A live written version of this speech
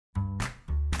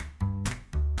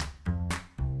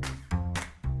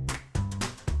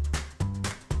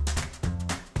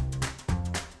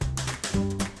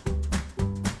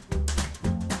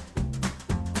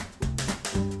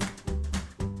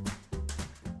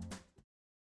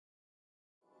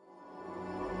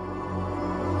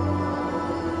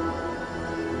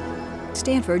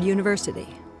Stanford University.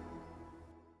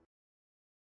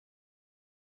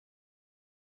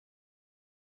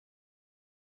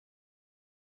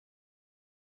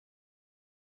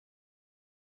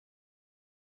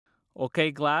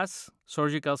 Okay, class,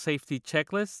 surgical safety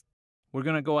checklist. We're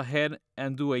going to go ahead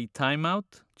and do a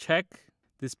timeout. Check.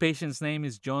 This patient's name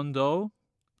is John Doe.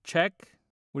 Check.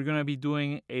 We're going to be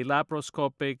doing a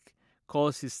laparoscopic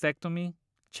cholecystectomy.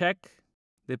 Check.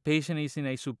 The patient is in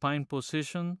a supine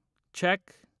position. Check.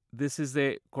 This is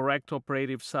the correct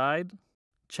operative side.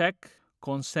 Check.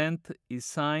 Consent is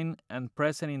signed and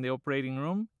present in the operating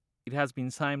room. It has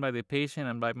been signed by the patient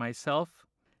and by myself.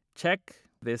 Check.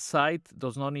 The site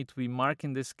does not need to be marked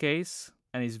in this case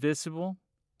and is visible.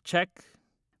 Check.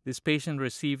 This patient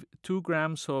received 2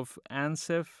 grams of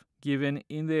ANSEF given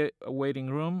in the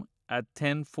waiting room at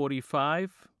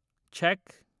 10:45. Check.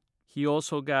 He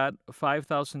also got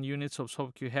 5,000 units of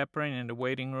subcu heparin in the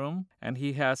waiting room, and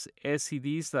he has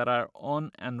SCDs that are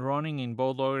on and running in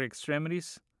both lower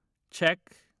extremities. Check.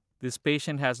 This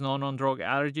patient has no non-drug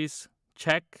allergies.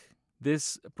 Check.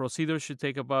 This procedure should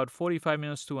take about 45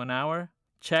 minutes to an hour.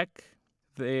 Check.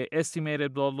 The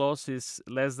estimated blood loss is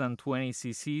less than 20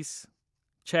 cc's.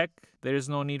 Check. There is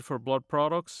no need for blood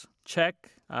products. Check.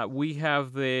 We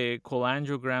have the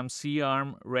cholangiogram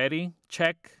C-arm ready.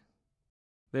 Check.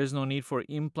 There's no need for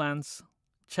implants.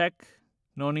 Check.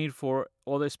 No need for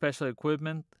other special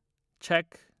equipment.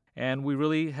 Check. And we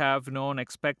really have no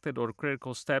unexpected or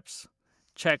critical steps.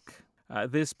 Check.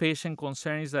 This patient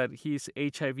concern is that he is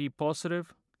HIV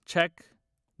positive. Check.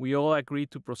 We all agree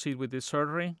to proceed with this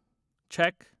surgery.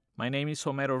 Check. My name is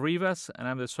Homero Rivas, and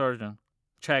I'm the surgeon.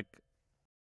 Check.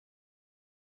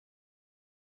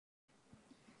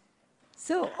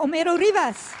 So, Homero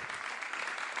Rivas.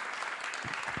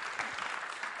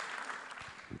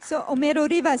 So, Homero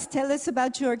Rivas, tell us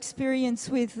about your experience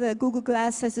with Google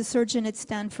Glass as a surgeon at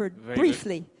Stanford,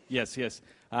 briefly. Yes.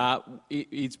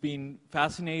 It's been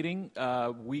fascinating.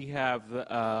 We have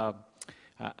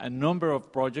a number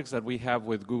of projects that we have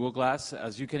with Google Glass.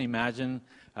 As you can imagine,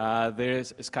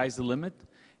 sky's the limit.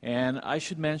 And I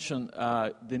should mention,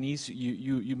 Denise,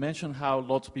 you mentioned how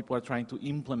lots of people are trying to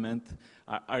implement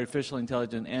artificial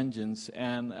intelligence engines.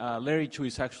 And Larry Chu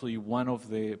is actually one of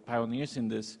the pioneers in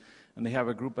this. And they have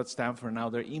a group at Stanford now.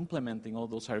 They're implementing all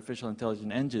those artificial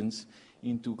intelligence engines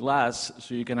into Glass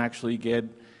so you can actually get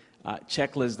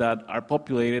checklists that are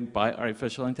populated by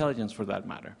artificial intelligence, for that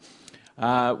matter.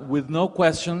 With no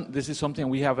question, this is something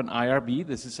we have an IRB.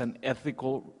 This is an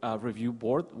ethical review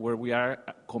board where we are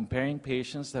comparing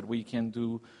patients that we can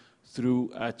do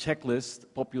through a checklist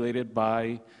populated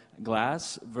by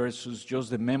Glass versus just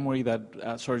the memory that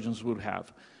surgeons would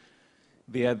have.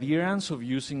 The adherence of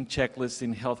using checklists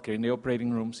in healthcare in the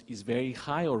operating rooms is very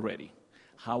high already.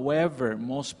 However,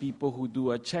 most people who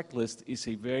do a checklist is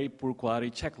a very poor quality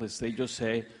checklist. They just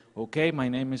say, okay, my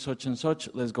name is such and such,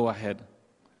 let's go ahead.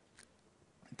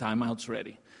 Timeout's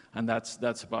ready. And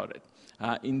that's about it.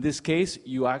 In this case,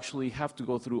 you actually have to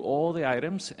go through all the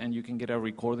items, and you can get a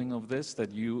recording of this that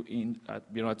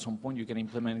at some point you can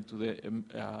implement into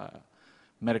the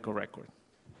medical record.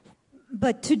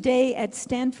 But today at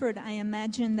Stanford, I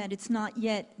imagine that it's not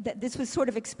yet, that this was sort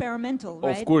of experimental,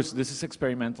 right? Of course, this is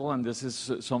experimental, and this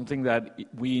is something that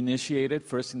we initiated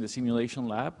first in the simulation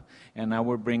lab, and now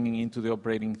we're bringing into the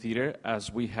operating theater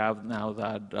as we have now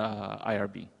that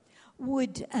IRB.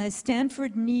 Would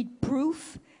Stanford need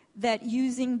proof that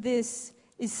using this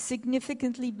is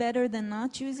significantly better than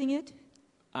not using it?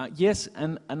 Yes,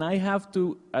 and I have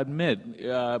to admit,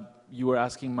 you were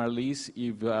asking Marlise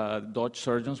if Dutch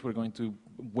surgeons were going to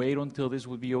wait until this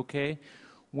would be okay.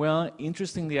 Well,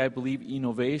 interestingly, I believe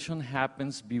innovation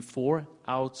happens before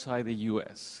outside the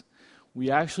U.S. We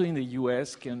actually in the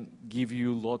U.S. can give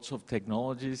you lots of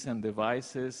technologies and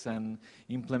devices and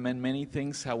implement many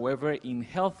things. However, in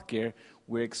healthcare,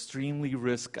 we're extremely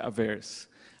risk averse.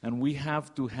 And we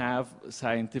have to have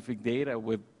scientific data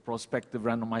with prospective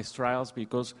randomized trials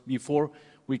because before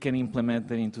we can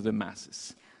implement it into the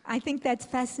masses. I think that's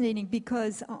fascinating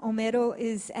because Homero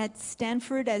is at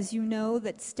Stanford. As you know,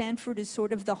 that Stanford is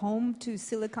sort of the home to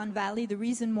Silicon Valley. The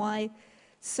reason why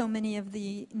so many of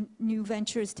the new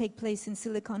ventures take place in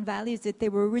Silicon Valley is that they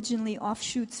were originally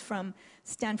offshoots from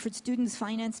Stanford students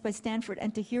financed by Stanford.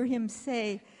 And to hear him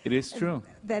say it is true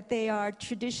that they are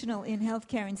traditional in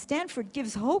healthcare in Stanford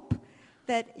gives hope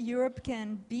that Europe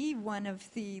can be one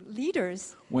of the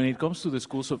leaders. When it comes to the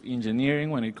schools of engineering,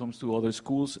 when it comes to other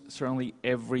schools, certainly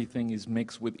everything is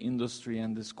mixed with industry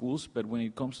and the schools. But when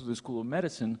it comes to the School of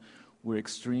Medicine, we're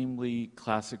extremely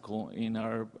classical in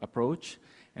our approach,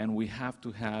 and we have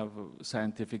to have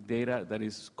scientific data that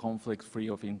is conflict-free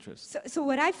of interest. So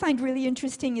what I find really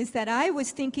interesting is that I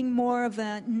was thinking more of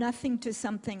a nothing to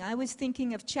something. I was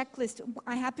thinking of checklist.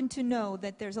 I happen to know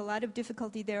that there's a lot of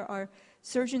difficulty. There are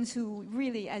surgeons who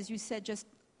really, as you said, just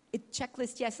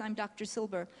checklist, yes, I'm Dr.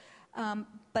 Silber.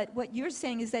 But what you're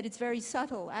saying is that it's very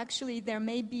subtle. Actually, there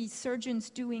may be surgeons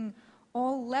doing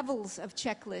all levels of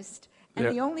checklist, and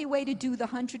the only way to do the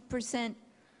 100%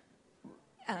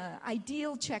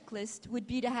 ideal checklist would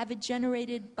be to have it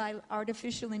generated by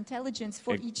artificial intelligence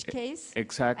for each case.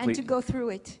 Exactly. And to go through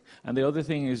it. And the other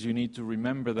thing is you need to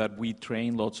remember that we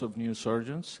train lots of new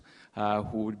surgeons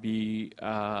who would be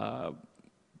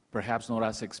perhaps not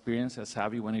as experienced, as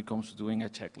savvy when it comes to doing a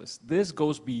checklist. This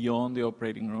goes beyond the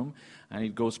operating room, and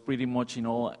it goes pretty much in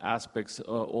all aspects,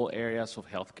 all areas of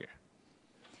healthcare.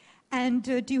 And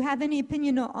do you have any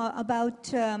opinion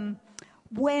about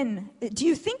when? Do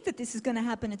you think that this is going to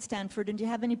happen at Stanford? And do you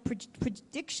have any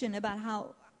prediction about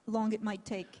how long it might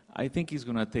take? I think it's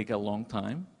going to take a long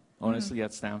time, honestly,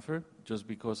 at Stanford, just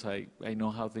because I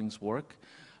know how things work.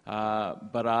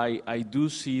 But I do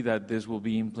see that this will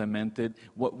be implemented.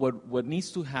 What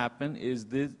needs to happen is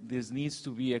this needs to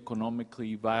be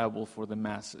economically viable for the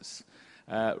masses.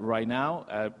 Right now,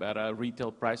 at a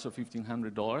retail price of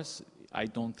 $1,500, I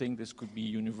don't think this could be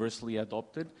universally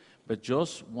adopted. But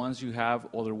just once you have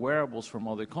other wearables from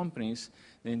other companies,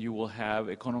 then you will have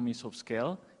economies of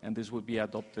scale, and this would be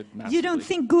adopted massively. You don't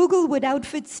think Google would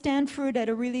outfit Stanford at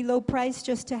a really low price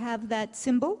just to have that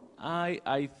symbol?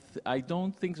 I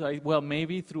don't think so. Well,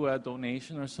 maybe through a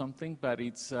donation or something, but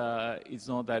it's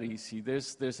not that easy.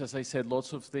 There's as I said,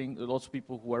 lots of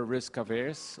people who are risk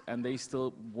averse, and they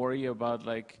still worry about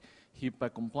like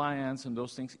HIPAA compliance and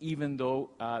those things, even though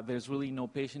there's really no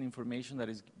patient information that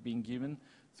is being given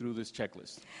through this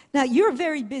checklist. Now, you're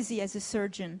very busy as a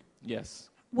surgeon. Yes.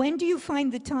 When do you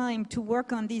find the time to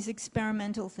work on these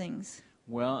experimental things?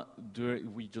 Well,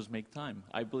 we just make time.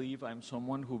 I believe I'm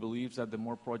someone who believes that the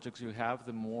more projects you have,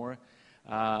 the more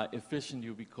efficient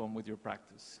you become with your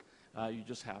practice. You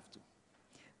just have to.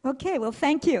 Okay, well,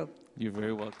 thank you. You're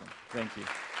very welcome. Thank you.